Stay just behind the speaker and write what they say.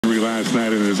last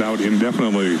night and is out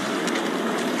indefinitely.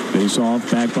 Face off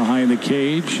back behind the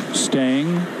cage.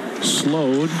 Stang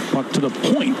slowed. Puck to the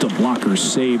point. The blocker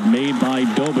save made by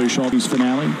Dobeš. All these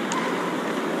finale.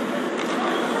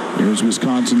 Here's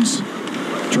Wisconsin's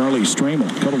Charlie Stramel.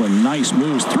 A couple of nice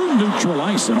moves through neutral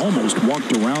ice and almost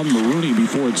walked around Maroney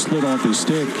before it slid off his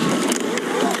stick.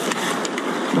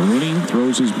 Maroney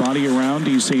throws his body around.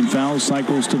 St. Foul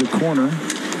cycles to the corner.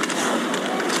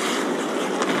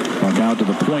 Puck out to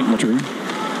the point.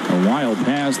 A wild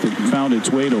pass that found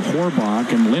its way to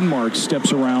Horbach, and Lindmark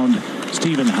steps around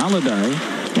Stephen Halliday.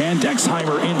 And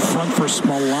Dexheimer in front for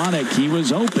Smilanic. He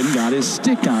was open, got his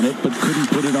stick on it, but couldn't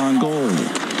put it on goal.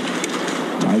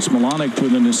 Smilanic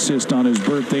with an assist on his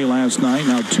birthday last night.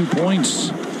 Now 2 points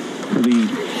for the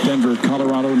Denver,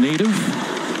 Colorado native.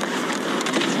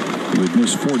 He would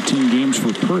miss 14 games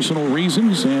for personal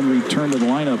reasons and return to the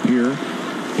lineup here.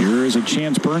 Here is a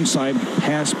chance. Burnside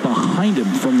pass behind him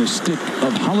from the stick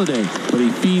of Holiday, but he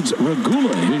feeds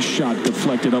Regula. His shot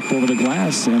deflected up over the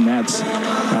glass, and that's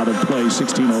out of play.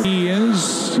 16-0. He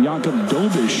is. Jakub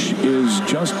Dobeš is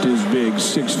just as big,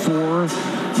 6'4",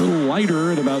 a little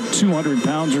lighter at about 200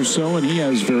 pounds or so, and he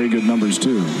has very good numbers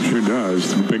too. Sure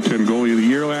does. The Big Ten goalie of the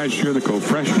year last year, the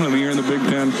co-freshman of the year in the Big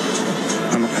Ten.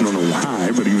 I don't know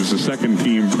why, but he was the second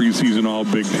team preseason all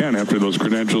Big Ten after those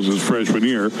credentials his freshman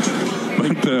year.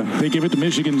 But they give it to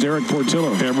Michigan's Eric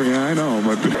Portillo. I know,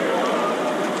 but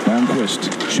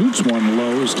Lundqvist shoots one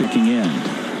low, sticking in.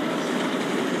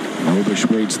 Dobeš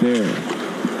waits there.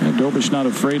 And Dobeš not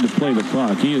afraid to play the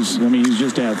puck. He is. I mean, he's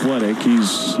just athletic. He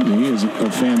is a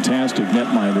fantastic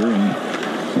netminder and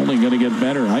only going to get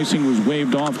better. Icing was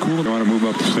waved off. Cool. They want to move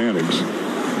up the standings.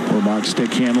 Horbach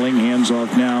stick handling, hands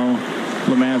off now.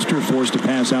 Lemaster forced to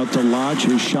pass out to Lodge.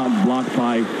 His shot blocked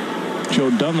by Joe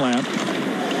Dunlap.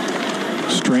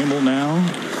 Stramel now.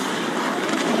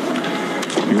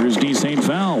 Here's St.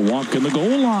 Foul. Walking the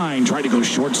goal line. Tried to go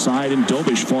short side, and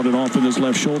Dobeš fought it off with his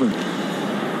left shoulder.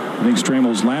 I think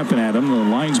Stramel's laughing at him. The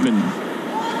linesman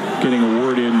getting a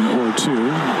word in or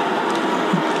two.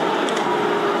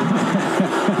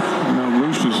 Now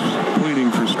Lucius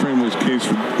pleading for Stramel's case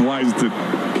for lies that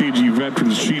KG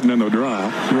veterans cheating on the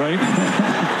draw. Right?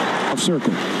 Off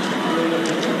circle.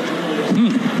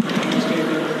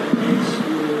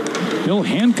 Bill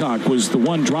Hancock was the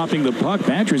one dropping the puck.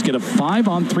 Badgers get a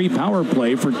 5-on-3 power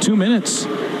play for 2 minutes.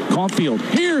 Caulfield.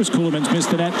 Here's Kuhlman's missed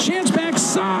the net. Chance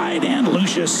backside, and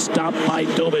Lucius stopped by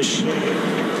Dobeš.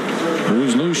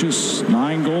 Here's Lucius.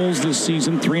 9 goals this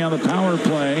season, 3 on the power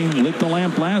play. Lit the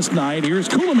lamp last night. Here's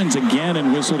Kuhlman's again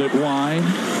and whistled it wide.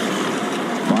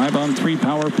 5-on-3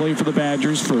 power play for the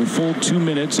Badgers for a full 2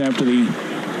 minutes after the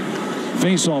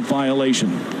face-off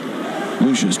violation.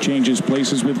 Lucius changes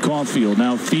places with Caulfield.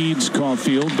 Now feeds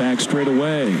Caulfield back straight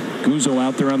away. Guzzo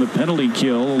out there on the penalty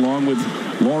kill along with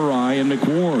Lorai and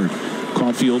McWard.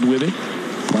 Caulfield with it.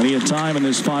 Plenty of time in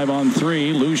this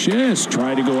 5-on-3. Lucius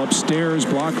tried to go upstairs,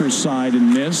 blocker's side,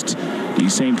 and missed.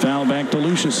 St. Foul back to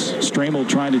Lucius. Stramel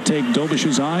trying to take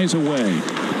Dobeš's eyes away.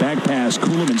 Back pass.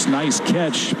 Kuhlman's nice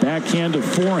catch. Backhand to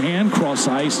forehand. Cross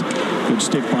ice. Good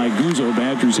stick by Guzzo.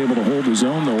 Badgers able to hold his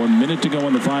own, though. A minute to go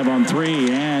in the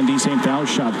 5-on-3. And St. Foul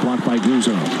shot blocked by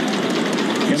Guzzo.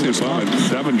 St.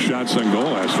 7 shots on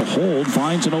goal. As the hold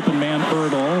finds an open man,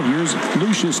 Erdal. Here's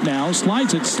Lucius now.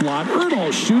 Slides it slot.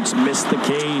 Erdal shoots. Missed the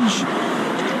cage.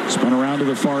 Spun around to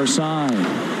the far side.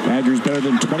 Badgers better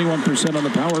than 21% on the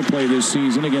power play this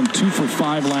season. Again, 2 for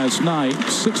 5 last night.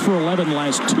 6 for 11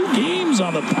 last 2 games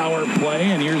on the power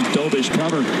play. And here's Dobeš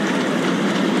cover.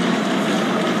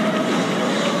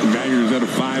 Badgers had a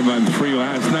 5-on-3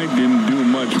 last night. Didn't do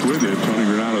much with it. Tony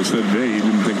Granato said today he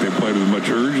didn't think they played with much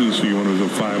urgency when it was a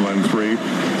 5-on-3.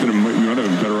 You would have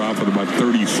been better off with about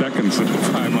 30 seconds in a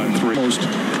 5-on-3. Most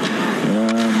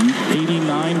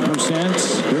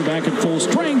 89%. They're back at full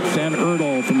strength, and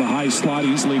Erdal from the high slot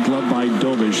easily gloved by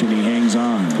Dobeš, and he hangs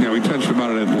on. Yeah, we touched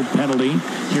about it. Penalty.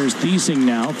 Here's Thiesing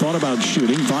now. Thought about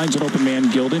shooting. Finds an open man,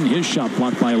 Gilden. His shot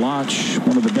blocked by Lodge.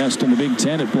 One of the best in the Big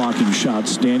Ten at blocking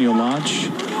shots. Daniel Lodge.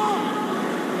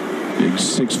 Big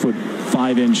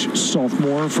 6'5"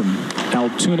 sophomore from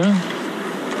Altoona.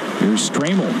 Here's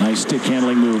Stramel. Nice stick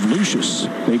handling move. Lucius.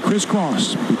 They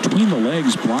crisscross between the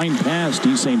legs. Blind pass.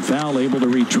 St. Foul able to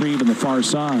retrieve in the far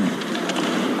side.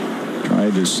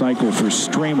 Tried to cycle for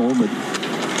Stramel, but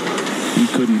he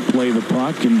couldn't play the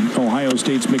puck. And Ohio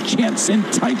State's McChanson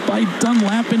tight by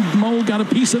Dunlap, and Mo got a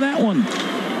piece of that one.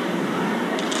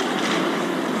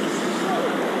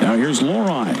 Now here's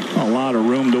Lorai. A lot of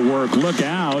room to work. Look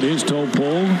out. His toe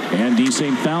pulled, and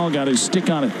St. Foul got his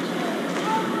stick on it.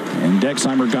 And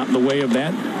Dexheimer got in the way of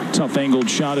that tough angled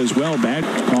shot as well.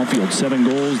 Caulfield 7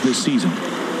 goals this season.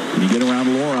 You get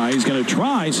around Lori. He's going to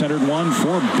try. Centered one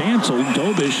for Bantle.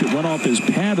 Dobeš, it went off his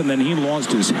pad, and then he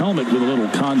lost his helmet with a little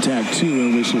contact, too,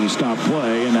 and a whistle to stop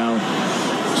play. And now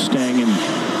Stang and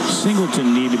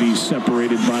Singleton need to be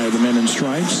separated by the men in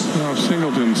stripes. Well,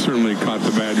 Singleton certainly caught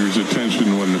the Badgers'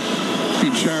 attention when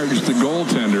he charged the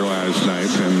goaltender last night.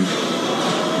 And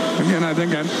again, I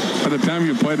think by the time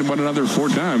you played one another 4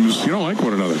 times, you don't like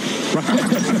one another. Right.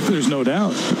 There's no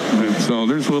doubt. And so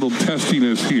there's a little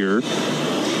testiness here.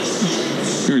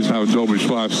 Here's how Dobeš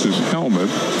lost his helmet.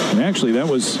 And actually, that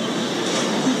was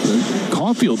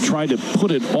Caulfield tried to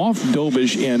put it off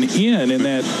Dobeš and in, and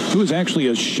that it was actually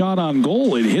a shot on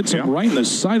goal. It hits him right in the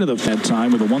side of that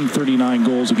time with a 139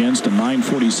 goals against, a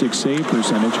 946 save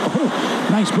percentage. Oh,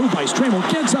 nice move by Stramel.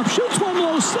 Gets up, shoots one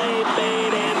low, save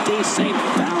made, and decent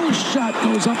foul shot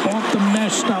goes up off the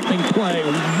mesh, stopping play.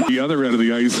 The other end of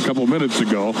the ice a couple minutes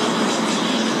ago.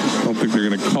 I don't think they're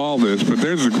going to call this, but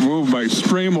there's a move by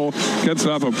Stramel. Gets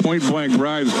off a point-blank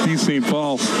rise. D. St.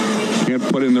 Paul can't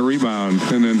put in the rebound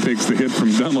and then takes the hit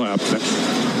from Dunlap.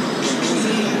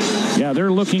 Yeah,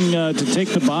 they're looking to take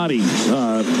the body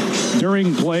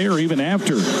during play or even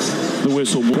after the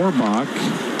whistle.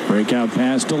 Warbach, breakout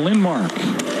pass to Lindmark.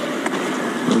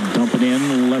 They'll dump it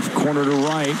in left corner to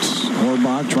right.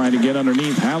 Warbach trying to get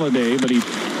underneath Halliday, but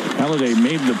Halliday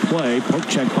made the play. Poke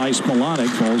check by Smilanic.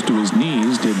 Falls to his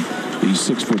knees. Did the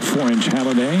 6'4"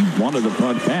 Halliday. Wanted the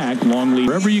puck back. Long lead.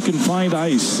 Wherever you can find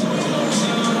ice.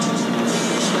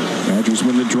 Badgers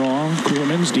win the draw.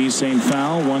 Kuhlman's decent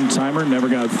foul. One-timer. Never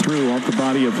got through off the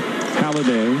body of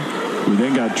Halliday, who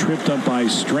then got tripped up by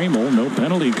Stramel. No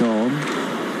penalty called.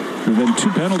 There have been 2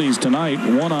 penalties tonight.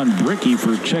 One on Bricky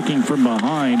for checking from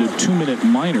behind. A 2-minute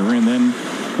minor. And then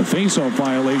a face-off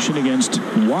violation against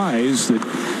Wise. That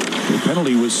the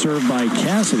penalty was served by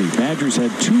Cassidy. Badgers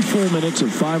had 2 full minutes of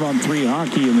 5-on-3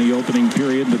 hockey in the opening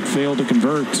period, but failed to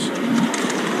convert.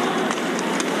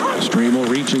 Stramel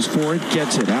reaches for it,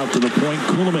 gets it out to the point.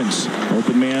 Kuhlman's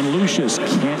open man Lucius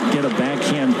can't get a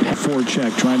backhand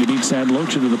forecheck, trying to beat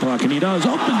Sadlocha to the puck, and he does.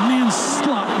 Open man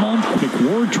slot bump.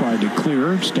 McWard tried to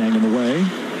clear, staying in the way.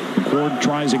 McWard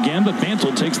tries again, but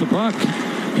Bantle takes the puck.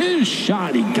 His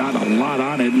shot, he got a lot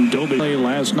on it, and Dobeš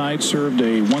last night served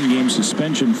a 1-game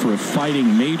suspension for a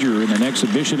fighting major in an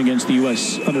exhibition against the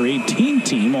U.S. under-18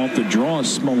 team off the draw.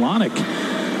 Smilanic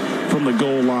from the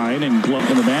goal line, and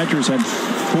the Badgers had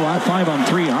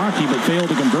 5-on-3 hockey, but failed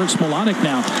to convert. Smilanic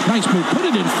now, nice move, put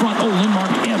it in front. Oh,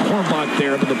 Lindmark and Horbach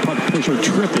there, but the puck pusher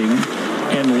tripping,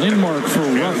 and Lindmark for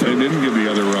roughing. They didn't give the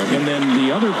other rough. And then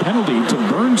the other penalty to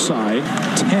Burnside,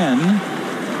 10.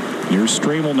 Here's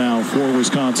Stramel now for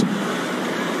Wisconsin.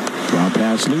 Draw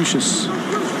pass Lucius.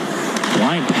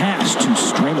 Line pass to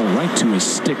Stramel, right to his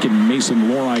stick, and Mason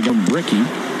Lori from Bricky.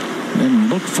 Then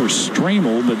look for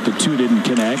Stramel, but the two didn't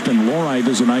connect, and Lori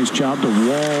does a nice job to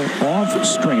wall off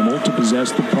Stramel to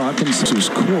possess the puck and his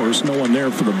course. No one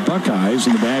there for the Buckeyes,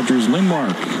 and the Badgers.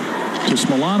 Lindmark to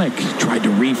Smilanic. Tried to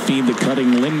refeed the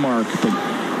cutting Lindmark,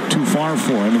 but too far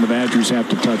for him, and the Badgers have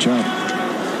to touch up.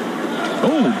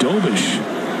 Oh, Dobeš.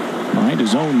 Behind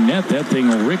his own net, that thing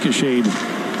ricocheted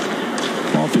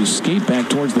off his skate back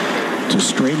towards the to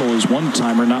Stramel. Is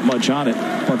one-timer, not much on it.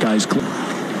 Buckeyes clear.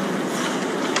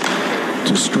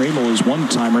 To Stramel is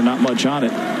one-timer, not much on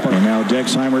it. And now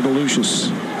Dexheimer to Lucius.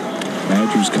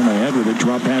 Badgers come ahead with a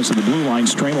drop pass to the blue line.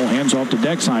 Stramel hands off to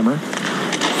Dexheimer.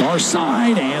 Far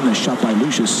side, and the shot by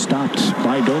Lucius stopped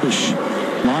by Dobeš.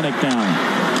 Smilanic now.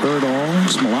 Erdal.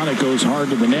 Smilanic goes hard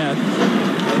to the net.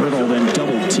 Erdal then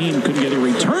double team, couldn't get a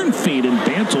return feed, and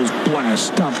Bantle's blast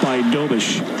stopped by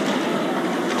Dobeš.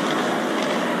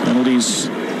 Penalties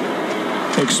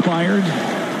expired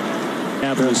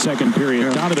after the second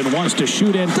period. Donovan wants to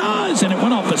shoot and does, and it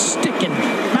went off the stick and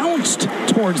bounced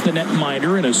towards the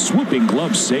netminder, and a swooping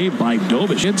glove save by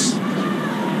Dobeš.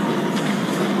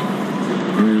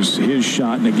 Here's his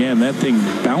shot, and again that thing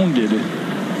bounded,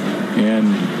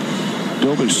 and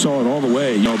Dobeš saw it all the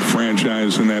way.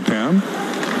 Franchise in that town.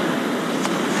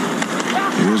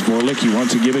 Here's Vorlicki,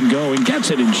 wants to give and go, and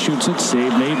gets it and shoots it.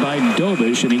 Save made by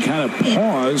Dobeš, and he kind of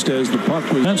paused as the puck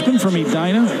was. Defenseman from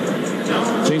Edina.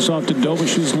 Face off to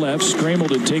Dobeš's left. Stramel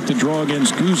to take the draw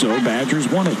against Guzzo. Badgers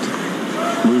won it.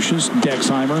 Lucius,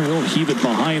 Dexheimer, he'll heave it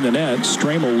behind the net.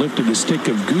 Stramel lifted the stick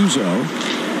of Guzzo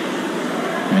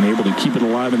and able to keep it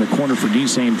alive in the corner for D.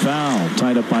 St. Foul.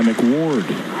 Tied up by McWard.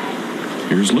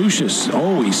 Here's Lucius.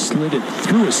 Oh, he slid it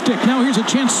through a stick. Now here's a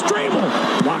chance. Stramel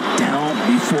blocked down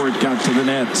before it got to the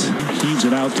net. Heaves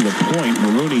it out to the point.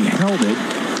 Maroney held it,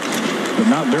 but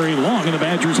not very long, and the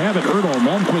Badgers have it. Erdal,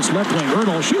 Malmquist left wing.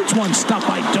 Erdal shoots one. Stopped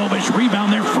by Dobeš.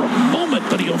 Rebound there for a moment,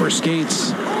 but he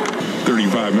overskates.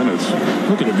 35 minutes.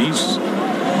 Look at him. He's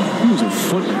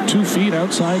 2 feet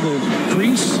outside the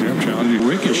crease. Yeah, challenging.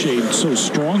 Ricocheted so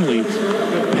strongly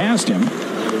past him.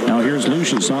 Now here's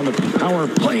Lucius on the power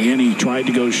play, and he tried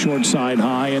to go short side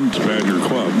high. And Badger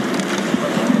club.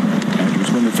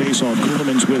 Badgers win the faceoff.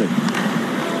 Kuhlman's with it.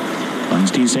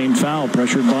 Finds D. St. Foul,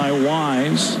 pressured by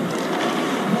Wise.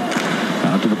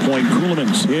 Out to the point,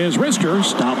 Kuhlman's. His wrister,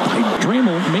 stopped by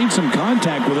Stramel. Made some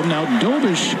contact with him. Now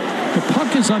Dobeš, the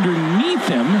puck is underneath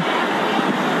him.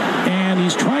 And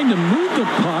he's trying to move the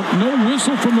puck. No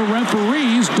whistle from the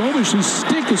referees. Dobeš's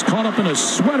stick is caught up in a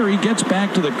sweater. He gets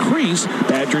back to the crease.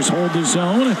 Badgers hold the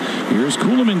zone. Here's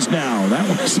Kuhlman's now. That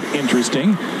was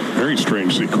interesting. Very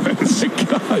strange sequence.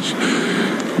 Gosh.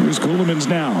 Here's Kuhlman's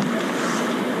now.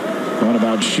 Thought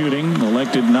about shooting.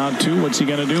 Elected not to. What's he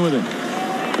going to do with it?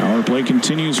 Power play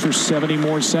continues for 70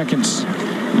 more seconds.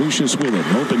 Lucius with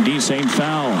it. Open D. St.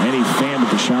 Foul. And he fanned at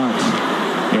the shot.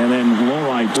 And then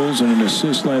Lowry pulls in an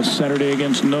assist last Saturday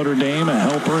against Notre Dame, a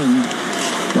helper in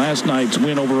last night's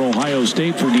win over Ohio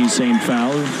State for D. St.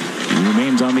 Foul. He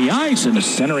remains on the ice and is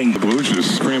centering.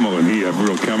 Lucius, Stramel, and he have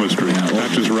real chemistry. Yeah,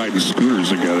 not just riding scooters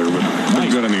together, but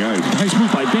nice. Good on the ice. Nice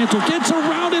move by Bantle. Gets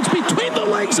around. It's between the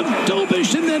legs of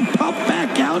Dobeš and then popped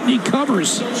back out, and he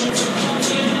covers.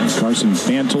 Carson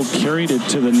Bantle carried it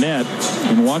to the net,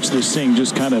 and watch this thing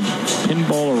just kind of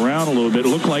pinball around a little bit. It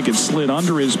looked like it slid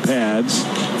under his pads.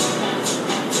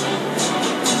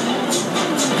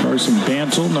 Carson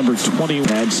Bantle, number 20.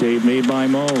 Pad save made by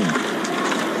Mo.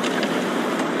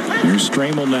 Here's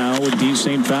Stramel now with D.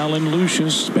 St. Foul and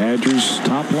Lucius. Badgers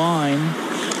top line.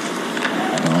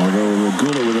 Although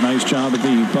Regula with a nice job at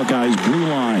the Buckeyes blue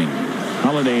line.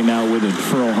 Holiday now with it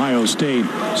for Ohio State.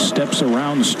 Steps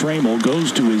around Stramel,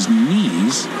 goes to his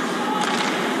knees.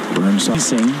 Burns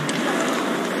racing.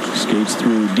 Skates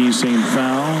through D. St.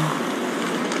 Foul.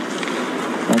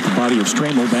 Off the body of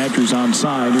Stramel. Badgers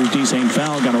onside. Here's D. St.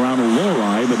 Foul. Got around a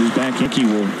Lowry, but his back hickey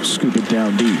will scoop it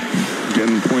down deep.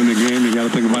 Getting point in the game, you got to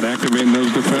think about activating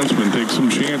those defensemen. Take some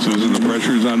chances, and the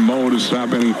pressure's on Mo to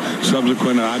stop any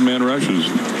subsequent odd man rushes.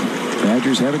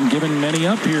 Badgers haven't given many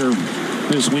up here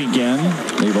this weekend.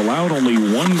 They've allowed only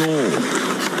 1 goal.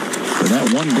 But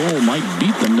that 1 goal might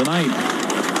beat them tonight.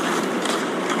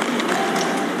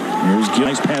 Here's a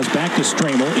nice pass back to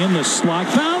Stramel in the slot.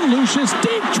 Found Lucius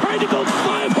deep. Tried to go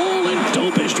 5-hole, and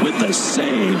Dobeš with the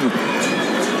save.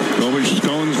 Dobeš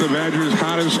stones the Badgers'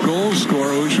 hottest goal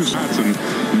scorer, Lucius Hudson.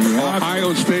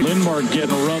 Ohio State. Lindmark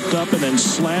getting roughed up and then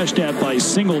slashed at by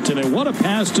Singleton. And what a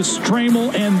pass to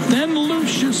Stramel and then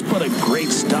Lucius. But a great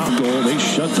stop goal. They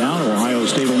shut down Ohio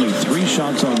State. Only 3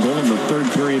 shots on goal in the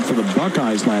 3rd period for the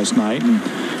Buckeyes last night. And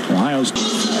Ohio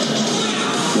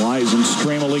State. Wise and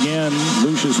Stramel again.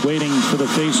 Lucius waiting for the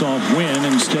face-off win.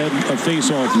 Instead, a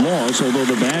face-off loss. Although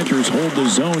the Badgers hold the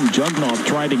zone. Jugnoff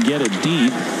tried to get it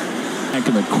deep. Back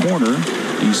in the corner,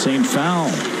 D. St. Foul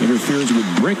interferes with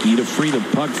Bricky to free the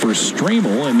puck for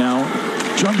Stramel, and now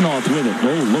Jugnoff with it.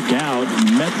 Oh, look out.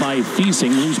 Met by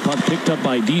Thiesing. Loose puck picked up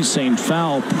by D. St.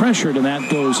 Foul. Pressured, and that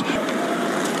goes.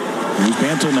 Here's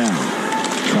Bantle now.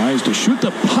 Tries to shoot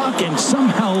the puck, and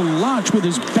somehow Lodge with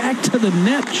his back to the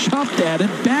net chopped at it,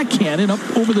 backhanded up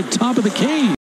over the top of the cage.